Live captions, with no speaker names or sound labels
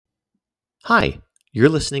Hi, you're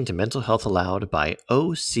listening to Mental Health Aloud by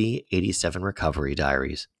OC87 Recovery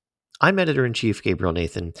Diaries. I'm Editor in Chief Gabriel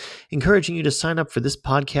Nathan, encouraging you to sign up for this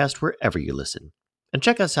podcast wherever you listen. And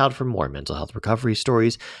check us out for more mental health recovery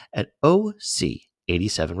stories at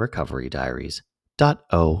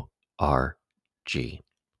OC87recoverydiaries.org.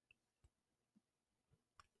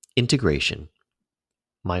 Integration,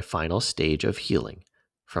 my final stage of healing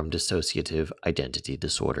from dissociative identity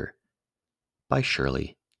disorder, by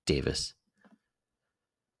Shirley Davis.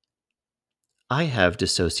 I have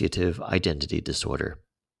dissociative identity disorder,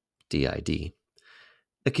 DID,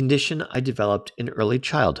 a condition I developed in early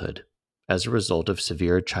childhood as a result of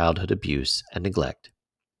severe childhood abuse and neglect.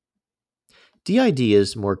 DID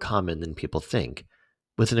is more common than people think,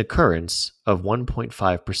 with an occurrence of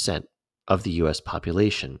 1.5% of the US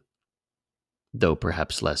population. Though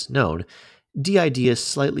perhaps less known, DID is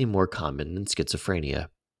slightly more common than schizophrenia.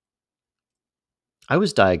 I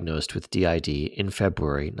was diagnosed with DID in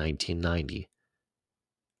February 1990.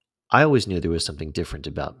 I always knew there was something different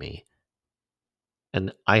about me,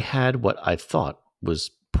 and I had what I thought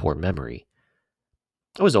was poor memory.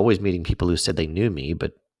 I was always meeting people who said they knew me,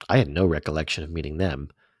 but I had no recollection of meeting them.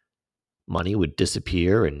 Money would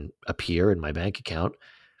disappear and appear in my bank account,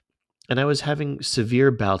 and I was having severe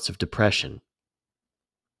bouts of depression.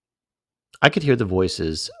 I could hear the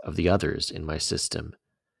voices of the others in my system.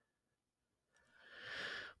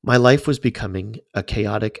 My life was becoming a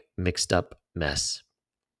chaotic, mixed up mess.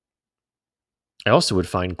 I also would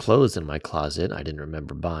find clothes in my closet I didn't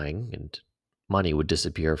remember buying, and money would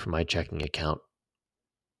disappear from my checking account.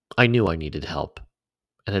 I knew I needed help,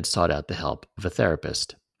 and had sought out the help of a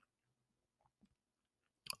therapist.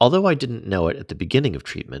 Although I didn't know it at the beginning of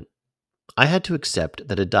treatment, I had to accept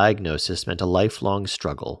that a diagnosis meant a lifelong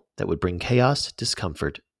struggle that would bring chaos,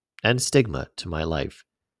 discomfort, and stigma to my life.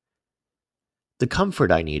 The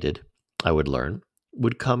comfort I needed, I would learn,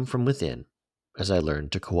 would come from within as I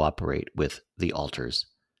learned to cooperate with the alters.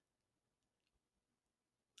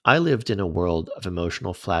 I lived in a world of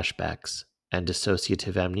emotional flashbacks and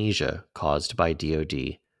dissociative amnesia caused by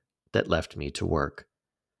DOD that left me to work.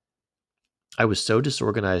 I was so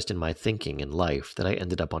disorganized in my thinking and life that I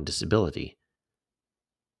ended up on disability.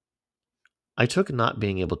 I took not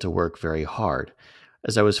being able to work very hard,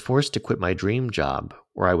 as I was forced to quit my dream job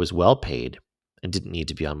where I was well paid and didn't need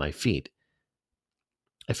to be on my feet.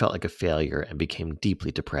 I felt like a failure and became deeply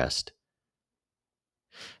depressed.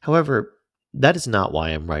 However, that is not why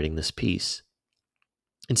I'm writing this piece.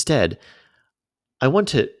 Instead, I want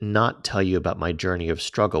to not tell you about my journey of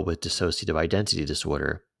struggle with dissociative identity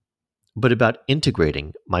disorder, but about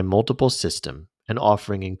integrating my multiple system and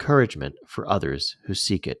offering encouragement for others who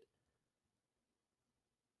seek it.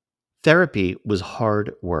 Therapy was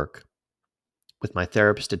hard work, with my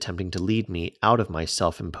therapist attempting to lead me out of my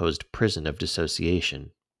self-imposed prison of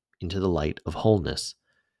dissociation into the light of wholeness.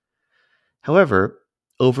 However,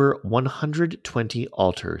 over 120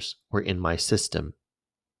 alters were in my system,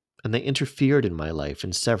 and they interfered in my life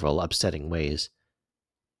in several upsetting ways.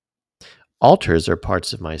 Alters are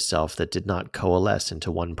parts of myself that did not coalesce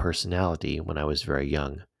into one personality when I was very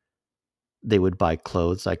young. They would buy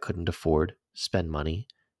clothes I couldn't afford, spend money,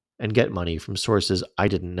 and get money from sources I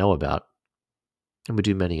didn't know about, and would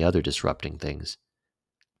do many other disrupting things.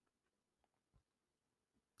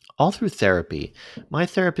 All through therapy, my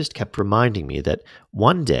therapist kept reminding me that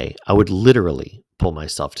one day I would literally pull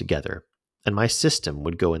myself together, and my system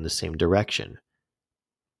would go in the same direction.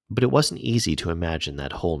 But it wasn't easy to imagine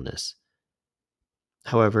that wholeness.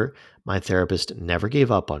 However, my therapist never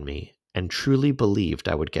gave up on me and truly believed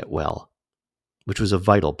I would get well, which was a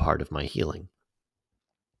vital part of my healing.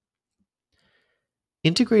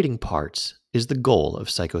 Integrating parts is the goal of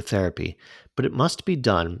psychotherapy, but it must be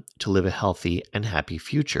done to live a healthy and happy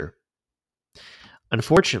future.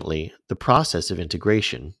 Unfortunately, the process of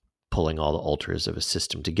integration, pulling all the alters of a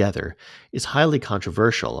system together, is highly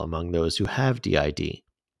controversial among those who have DID.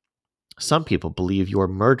 Some people believe you are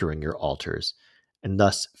murdering your alters, and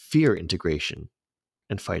thus fear integration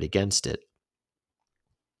and fight against it.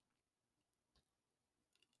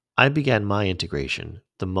 I began my integration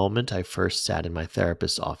the moment I first sat in my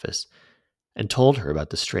therapist's office and told her about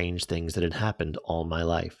the strange things that had happened all my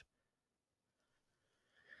life.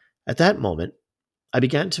 At that moment, I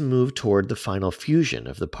began to move toward the final fusion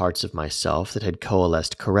of the parts of myself that had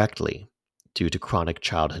coalesced correctly due to chronic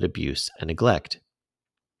childhood abuse and neglect.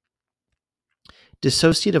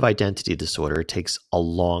 Dissociative identity disorder takes a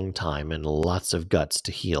long time and lots of guts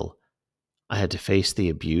to heal. I had to face the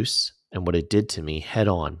abuse and what it did to me head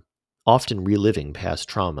on, often reliving past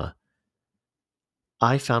trauma.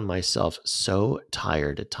 I found myself so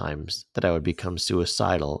tired at times that I would become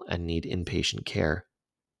suicidal and need inpatient care.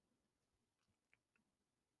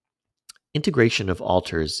 Integration of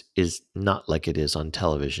alters is not like it is on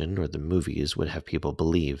television or the movies would have people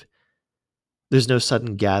believe. There's no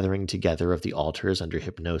sudden gathering together of the alters under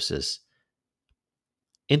hypnosis.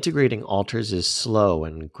 Integrating alters is slow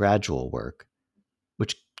and gradual work,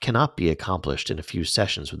 which cannot be accomplished in a few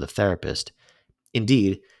sessions with a therapist.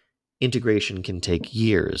 Indeed, integration can take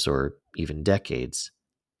years or even decades.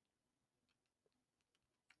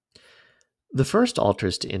 The first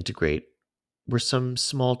alters to integrate were some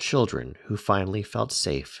small children who finally felt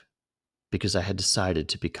safe because I had decided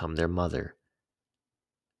to become their mother.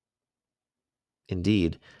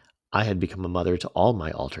 Indeed, I had become a mother to all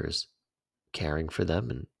my alters, caring for them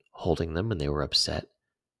and holding them when they were upset,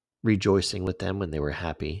 rejoicing with them when they were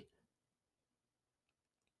happy.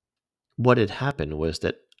 What had happened was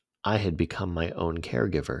that I had become my own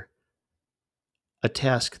caregiver, a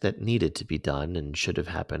task that needed to be done and should have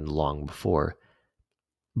happened long before,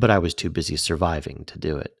 but I was too busy surviving to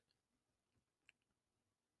do it.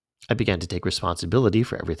 I began to take responsibility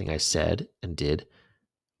for everything I said and did,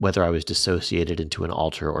 whether I was dissociated into an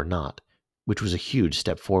alter or not, which was a huge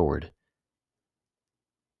step forward.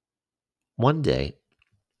 One day,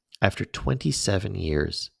 after 27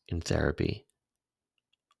 years in therapy,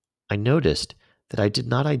 I noticed that I did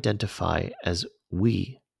not identify as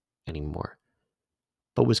we anymore,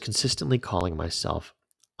 but was consistently calling myself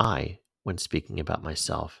I when speaking about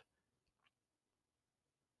myself.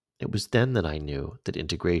 It was then that I knew that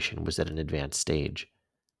integration was at an advanced stage.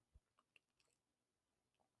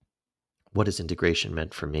 What has integration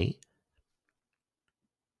meant for me?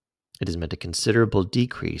 It has meant a considerable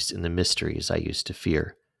decrease in the mysteries I used to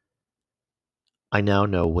fear. I now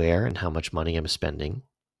know where and how much money I'm spending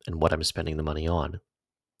and what I'm spending the money on.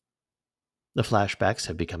 The flashbacks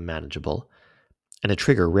have become manageable, and a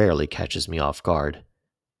trigger rarely catches me off guard.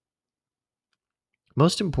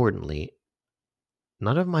 Most importantly,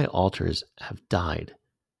 none of my alters have died.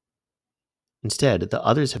 Instead, the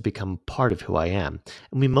others have become part of who I am,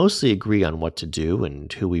 and we mostly agree on what to do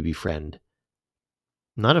and who we befriend.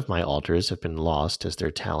 None of my alters have been lost as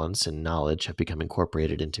their talents and knowledge have become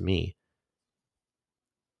incorporated into me.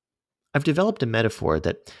 I've developed a metaphor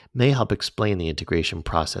that may help explain the integration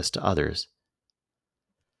process to others.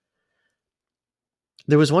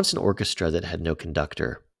 There was once an orchestra that had no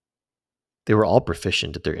conductor. They were all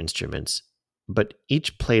proficient at their instruments, but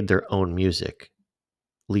each played their own music,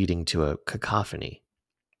 leading to a cacophony.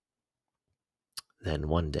 Then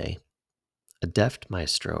one day, a deft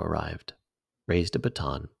maestro arrived, raised a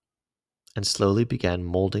baton, and slowly began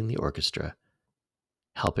molding the orchestra,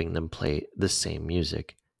 helping them play the same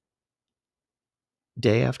music.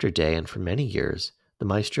 Day after day, and for many years, the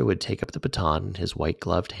maestro would take up the baton in his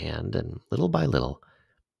white-gloved hand, and little by little,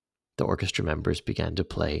 the orchestra members began to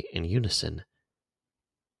play in unison.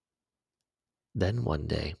 Then one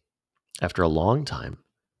day, after a long time,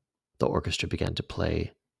 the orchestra began to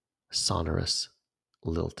play sonorous,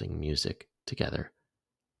 lilting music together.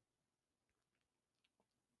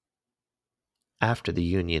 After the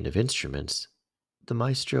union of instruments, the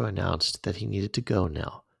maestro announced that he needed to go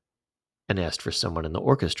now and asked for someone in the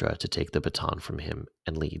orchestra to take the baton from him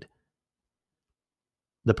and lead.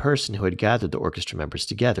 The person who had gathered the orchestra members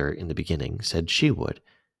together in the beginning said she would,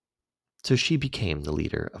 so she became the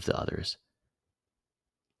leader of the others.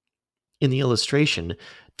 In the illustration,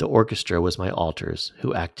 the orchestra was my alters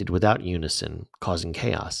who acted without unison, causing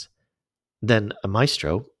chaos. Then a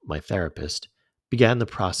maestro, my therapist, began the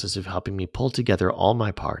process of helping me pull together all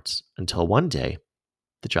my parts until one day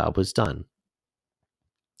the job was done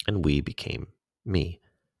and we became me.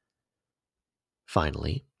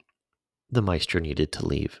 Finally, the maestro needed to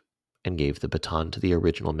leave and gave the baton to the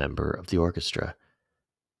original member of the orchestra.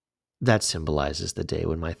 That symbolizes the day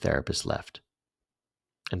when my therapist left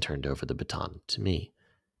and turned over the baton to me.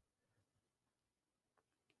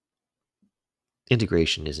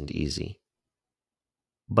 Integration isn't easy,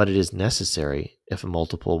 but it is necessary if a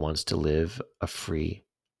multiple wants to live a free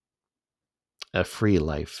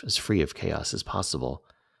life as free of chaos as possible.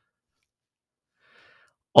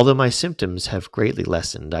 Although my symptoms have greatly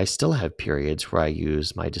lessened, I still have periods where I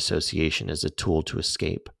use my dissociation as a tool to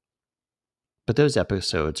escape. But those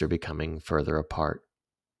episodes are becoming further apart.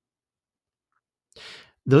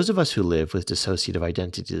 Those of us who live with dissociative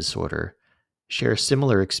identity disorder share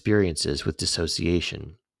similar experiences with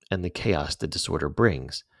dissociation and the chaos the disorder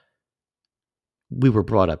brings. We were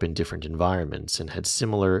brought up in different environments and had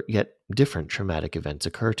similar yet different traumatic events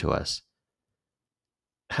occur to us.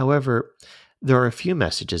 However, there are a few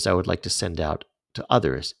messages I would like to send out to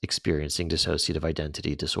others experiencing dissociative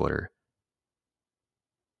identity disorder,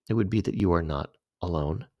 it would be that you are not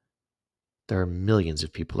alone. There are millions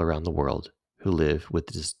of people around the world who live with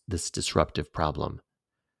this disruptive problem.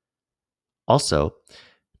 Also,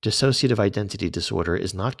 dissociative identity disorder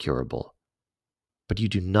is not curable, but you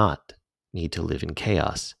do not need to live in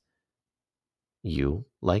chaos. You,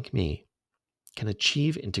 like me, can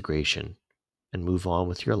achieve integration and move on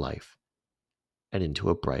with your life and into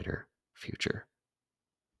a brighter future.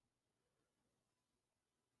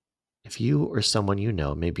 If you or someone you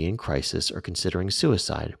know may be in crisis or considering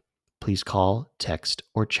suicide, please call, text,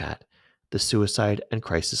 or chat the Suicide and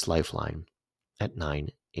Crisis Lifeline at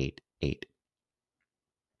 988.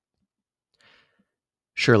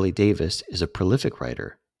 Shirley Davis is a prolific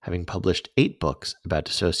writer, having published 8 books about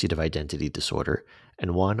dissociative identity disorder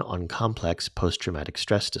and 1 on complex post-traumatic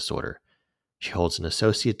stress disorder. She holds an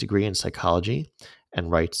associate degree in psychology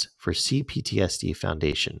and writes for CPTSD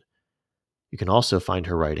Foundation. You can also find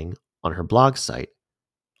her writing on her blog site,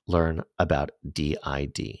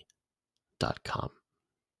 learnaboutdid.com.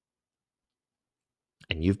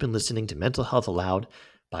 And you've been listening to Mental Health Aloud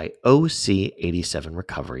by OC87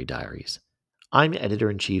 Recovery Diaries. I'm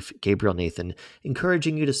Editor-in-Chief Gabriel Nathan,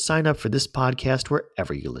 encouraging you to sign up for this podcast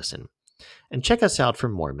wherever you listen. And check us out for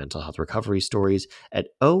more mental health recovery stories at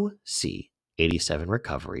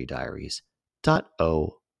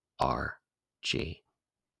OC87recoverydiaries.org.